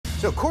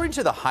So according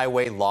to the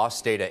Highway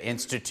Loss Data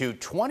Institute,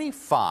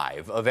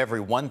 25 of every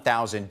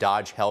 1,000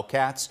 Dodge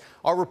Hellcats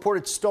are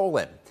reported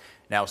stolen.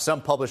 Now,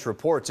 some published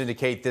reports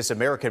indicate this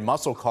American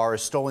muscle car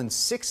is stolen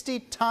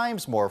 60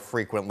 times more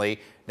frequently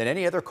than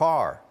any other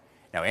car.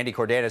 Now, Andy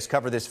Cordan has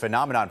covered this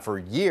phenomenon for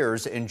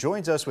years and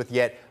joins us with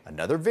yet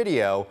another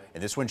video.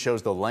 And this one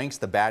shows the lengths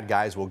the bad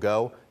guys will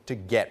go to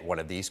get one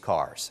of these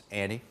cars.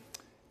 Andy?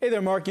 Hey there,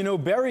 Mark. You know,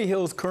 Berry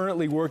Hill's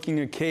currently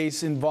working a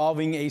case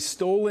involving a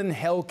stolen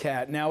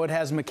Hellcat. Now, it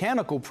has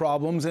mechanical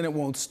problems and it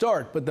won't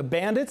start. But the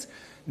bandits,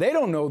 they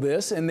don't know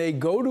this, and they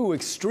go to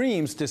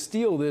extremes to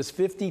steal this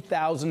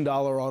 $50,000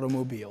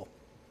 automobile.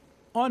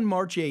 On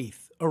March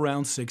 8th,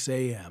 around 6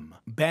 a.m.,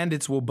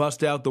 bandits will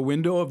bust out the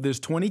window of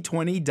this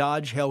 2020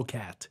 Dodge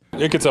Hellcat.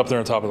 It gets up there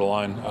on top of the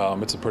line.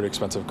 It's a pretty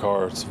expensive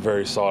car. It's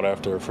very sought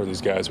after for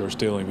these guys who are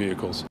stealing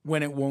vehicles.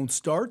 When it won't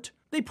start,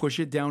 they push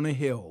it down a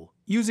hill,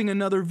 using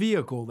another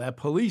vehicle that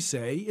police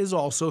say is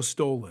also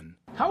stolen.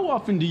 How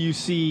often do you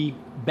see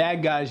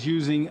bad guys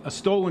using a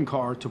stolen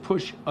car to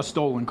push a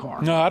stolen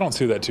car? No, I don't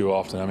see that too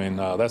often. I mean,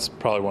 that's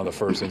probably one of the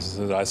first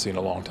instances I've seen in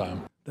a long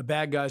time. The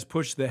bad guys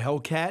push the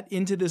Hellcat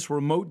into this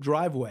remote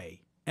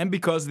driveway. And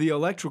because the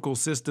electrical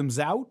system's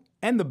out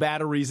and the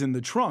battery's in the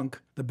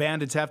trunk, the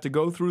bandits have to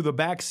go through the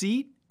back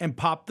seat and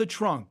pop the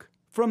trunk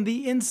from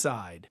the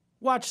inside.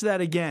 Watch that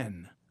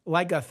again.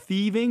 Like a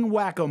thieving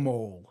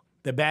whack-a-mole.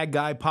 The bad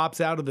guy pops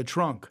out of the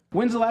trunk.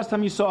 When's the last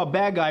time you saw a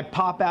bad guy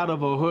pop out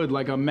of a hood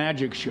like a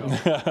magic show?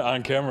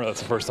 On camera, that's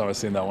the first time I've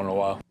seen that one in a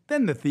while.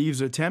 Then the thieves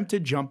attempt to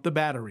jump the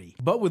battery.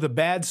 But with a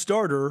bad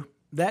starter,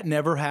 that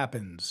never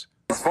happens.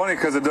 It's funny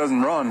because it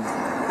doesn't run,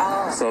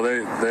 so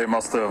they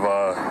must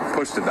have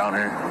pushed it down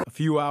here. A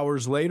few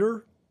hours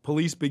later,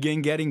 police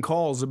begin getting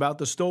calls about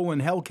the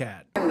stolen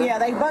Hellcat. Yeah,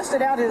 they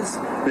busted out his...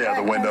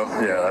 Yeah, the window.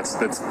 Yeah,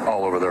 that's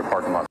all over their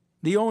parking lot.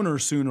 The owner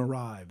soon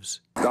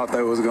arrives. Thought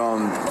they was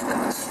going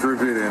to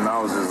strip it, and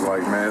I was just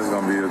like, man, it's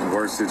going to be the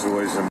worst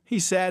situation.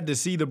 He's sad to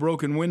see the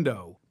broken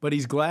window, but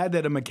he's glad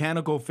that a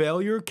mechanical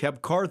failure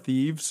kept car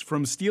thieves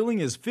from stealing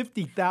his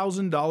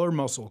 $50,000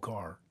 muscle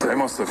car. They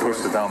must have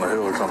pushed it down the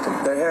hill or something.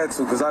 They had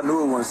to, because I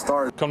knew it wouldn't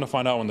start. Come to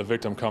find out, when the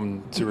victim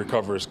come to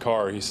recover his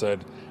car, he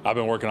said, I've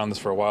been working on this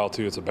for a while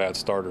too. It's a bad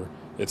starter.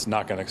 It's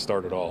not going to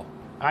start at all.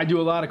 I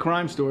do a lot of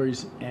crime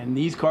stories, and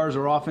these cars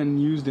are often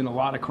used in a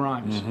lot of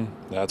crimes.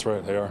 Mm-hmm. That's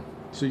right, they are.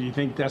 So you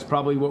think that's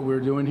probably what we're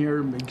doing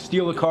here?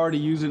 Steal a car to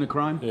use in a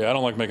crime? Yeah, I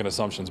don't like making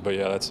assumptions, but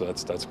yeah, that's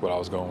what I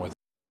was going with.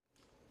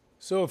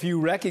 So if you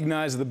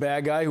recognize the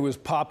bad guy who was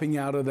popping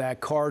out of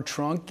that car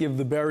trunk, give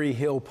the Berry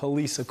Hill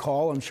police a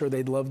call. I'm sure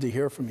they'd love to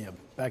hear from you.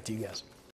 Back to you guys.